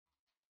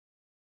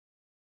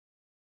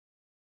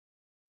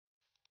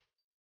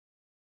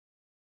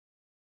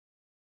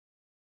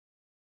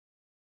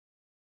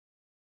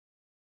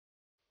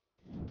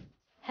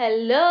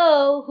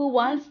Hello, who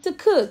wants to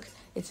cook?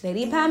 It's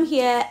Lady Pam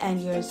here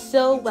and you're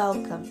so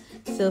welcome.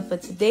 So for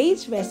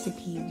today's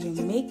recipe,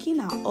 we're making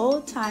our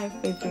all-time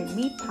favorite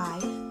meat pie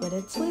with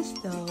a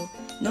twist though,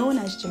 known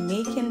as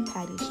Jamaican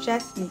patties.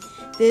 Trust me,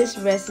 this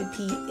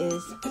recipe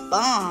is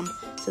bomb.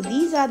 So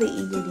these are the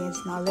ingredients.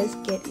 Now let's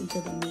get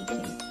into the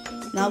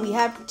making. Now we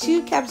have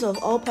 2 cups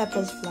of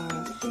all-purpose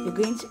flour. We're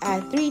going to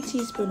add 3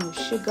 teaspoons of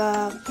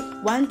sugar,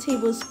 1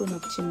 tablespoon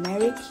of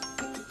turmeric,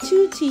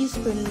 2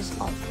 teaspoons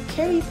of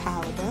curry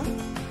powder,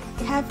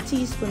 half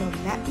teaspoon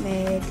of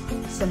nutmeg,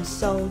 some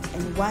salt,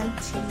 and 1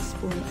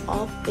 teaspoon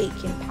of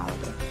baking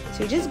powder. So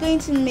we're just going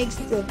to mix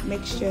the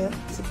mixture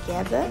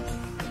together.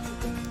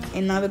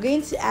 And now we're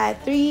going to add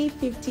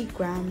 350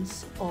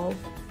 grams of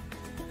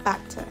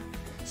butter.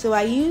 So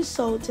I use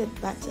salted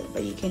butter,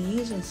 but you can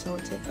use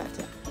unsalted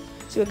butter.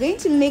 So we're going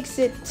to mix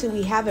it till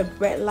we have a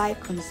bread-like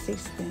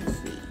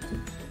consistency,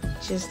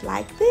 just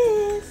like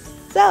this.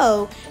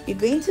 So we're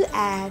going to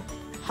add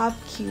half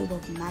cube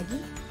of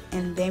Maggi,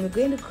 and then we're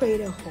going to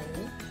create a hole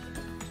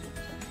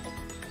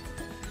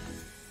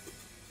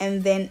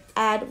and then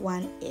add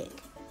 1 egg.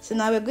 So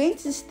now we're going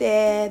to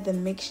stir the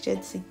mixture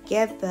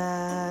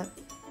together.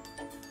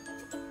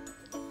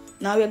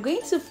 Now we're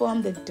going to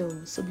form the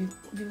dough. So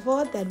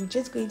before that, we're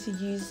just going to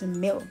use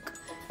milk,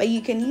 but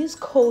you can use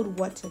cold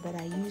water, but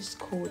I use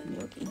cold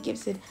milk. It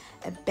gives it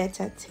a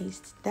better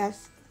taste.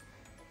 That's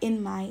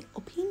in my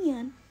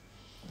opinion.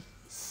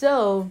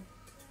 So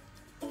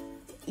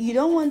you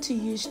don't want to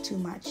use too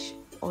much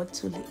or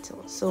too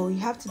little, so you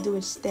have to do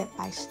it step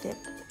by step.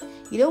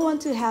 You don't want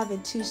to have a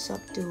too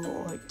soft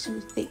dough or too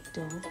thick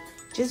dough.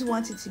 Just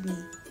want it to be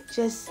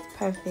just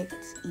perfect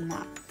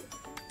enough.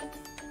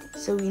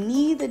 So we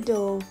knead the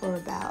dough for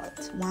about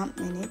 1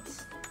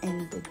 minute,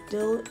 and the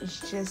dough is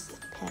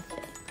just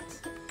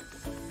perfect.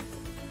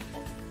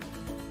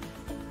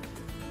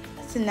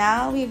 So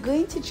now we're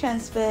going to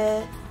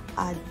transfer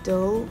our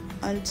dough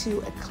onto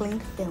a cling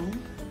film.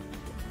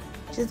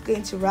 Just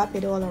going to wrap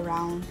it all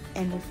around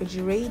and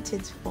refrigerate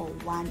it for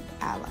 1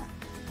 hour.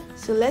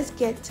 So let's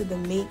get to the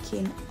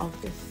making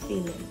of the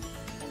filling.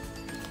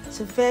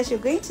 So first you're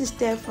going to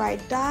stir fry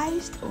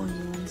diced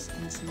onions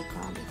and some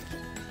garlic.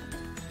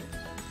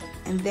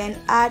 And then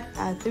add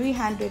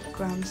 300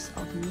 grams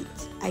of meat.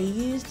 I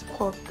used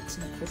pork to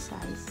be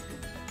precise.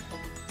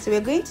 So we're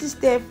going to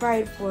stir fry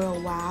it for a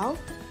while.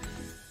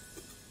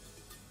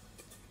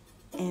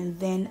 And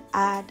then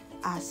add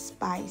our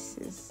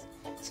spices.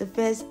 So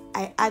first,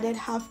 I added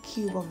half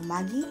cube of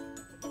Maggi,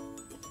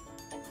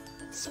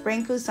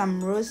 sprinkle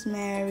some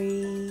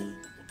rosemary,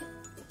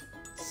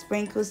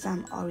 sprinkle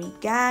some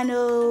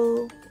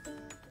oregano,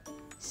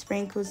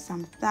 sprinkle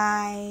some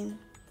thyme.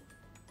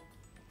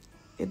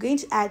 We're going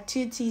to add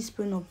 2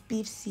 teaspoons of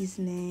beef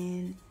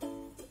seasoning,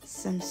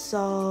 some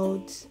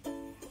salt,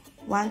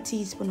 1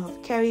 teaspoon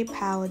of curry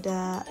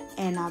powder,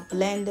 and our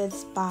blended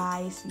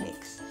spice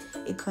mix.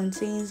 It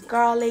contains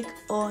garlic,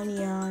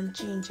 onion,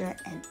 ginger,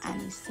 and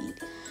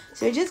aniseed.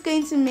 So we're just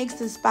going to mix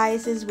the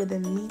spices with the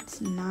meat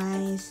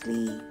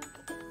nicely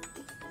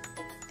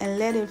and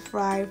let it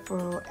fry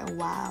for a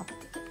while.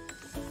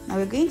 Now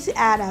we're going to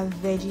add our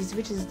veggies,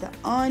 which is the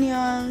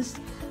onions,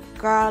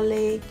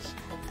 garlic,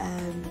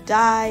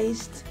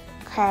 diced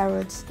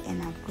carrots,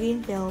 and our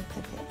green bell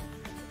pepper.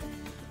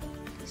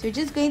 So we're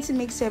just going to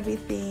mix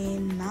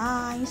everything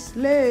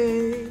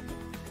nicely.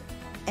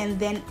 And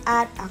then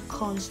add our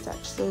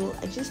cornstarch. So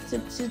I just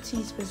took 2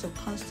 teaspoons of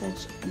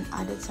cornstarch and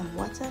added some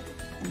water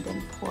and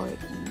then pour it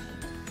in.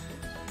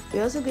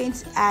 We're also going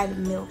to add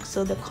milk.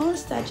 So the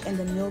cornstarch and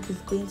the milk is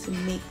going to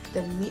make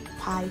the meat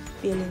pie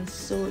filling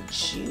so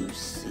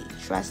juicy.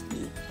 Trust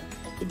me,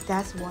 it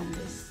does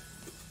wonders.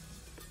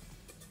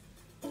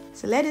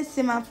 So let it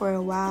simmer for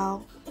a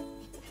while.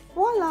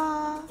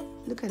 Voila!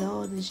 Look at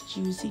all these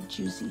juicy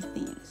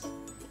things.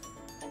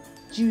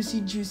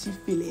 Juicy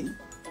filling.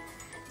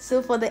 So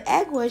for the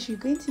egg wash, you're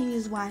going to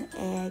use 1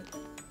 egg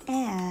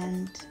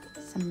and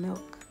some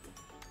milk.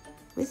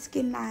 Whisk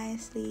it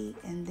nicely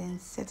and then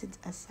set it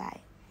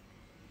aside.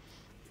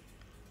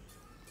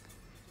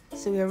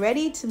 So we're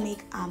ready to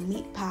make our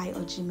meat pie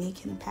or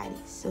Jamaican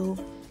patties.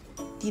 So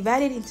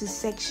divide it into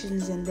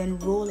sections and then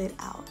roll it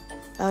out.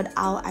 But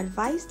I'll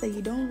advise that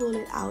you don't roll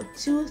it out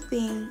too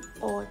thin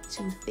or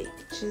too thick.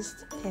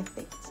 Just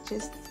perfect.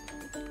 Just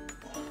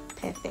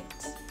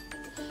perfect.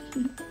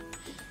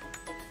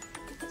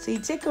 So you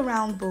take a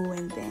round bowl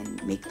and then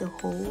make the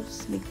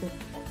holes, make the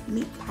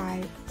meat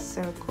pie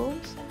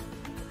circles.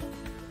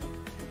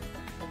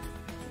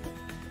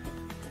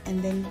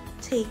 And then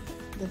take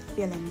the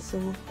filling.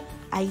 So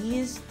I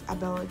used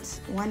about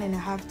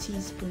 1.5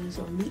 teaspoons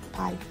of meat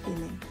pie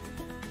filling.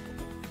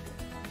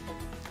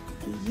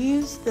 We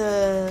use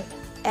the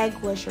egg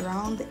wash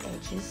around the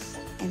edges,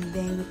 and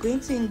then we're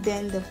going to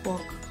indent the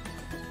fork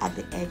at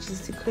the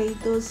edges to create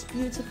those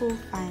beautiful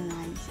fine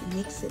lines. It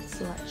makes it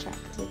so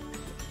attractive.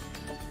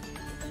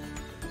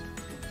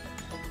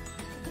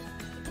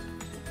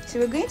 So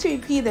we're going to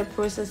repeat the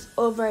process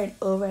over and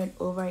over and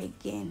over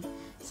again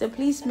So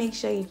please make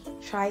sure you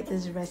try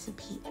this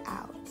recipe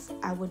out.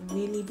 I would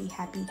really be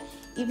happy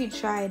if you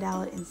try it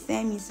out and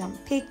send me some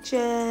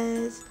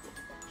pictures,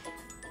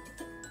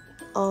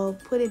 or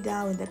put it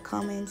down in the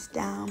comments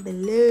down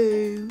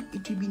below.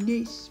 It will be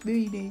nice,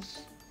 very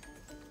nice.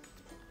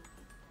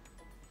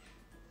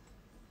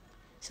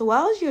 So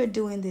while you're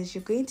doing this,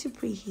 you're going to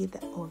preheat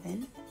the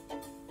oven.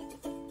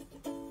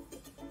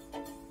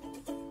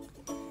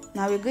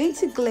 Now we're going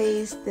to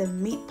glaze the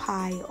meat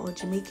pie or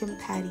Jamaican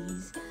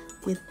patties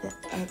with the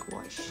egg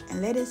wash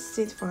and let it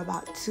sit for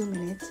about 2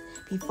 minutes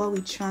before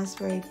we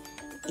transfer it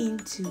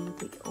into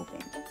the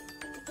oven.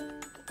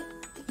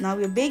 Now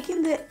we're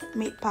baking the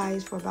meat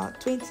pies for about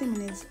 20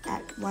 minutes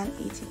at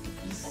 180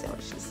 degrees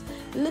Celsius.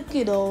 Look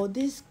at all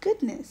this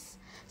goodness.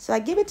 So I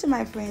gave it to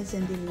my friends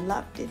and they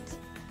loved it.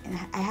 And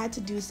I had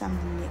to do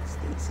something next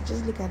day. So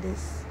just look at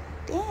this.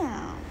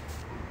 Damn.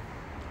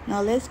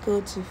 Now let's go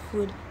to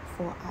food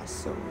for our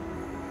soul.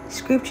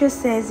 Scripture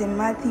says in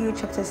Matthew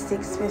chapter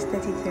 6 verse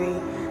 33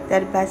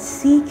 that but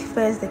seek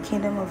first the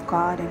kingdom of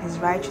God and his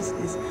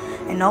righteousness,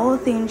 and all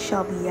things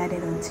shall be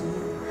added unto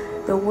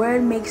you. The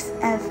word makes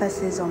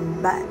emphasis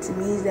on but. It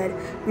means that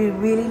we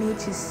really need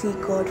to seek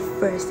God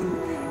first in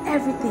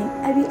everything,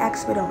 every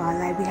aspect of our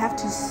life. We have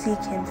to seek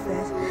him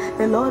first.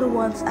 The Lord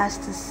wants us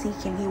to seek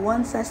him. He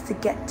wants us to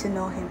get to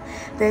know him.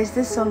 There's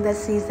this song that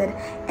says that,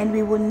 and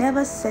we will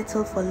never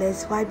settle for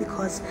less. Why?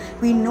 Because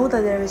we know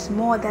that there is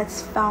more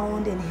that's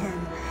found in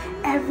him.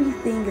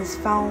 Everything is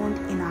found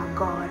in our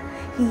God.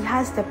 He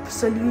has the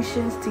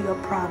solutions to your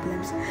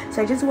problems.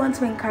 So I just want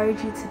to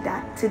encourage you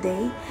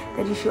today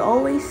that you should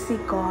always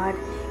seek God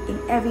in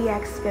every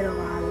aspect of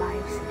our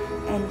lives,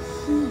 and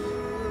he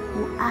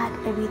will add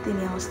everything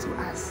else to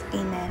us.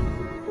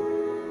 Amen.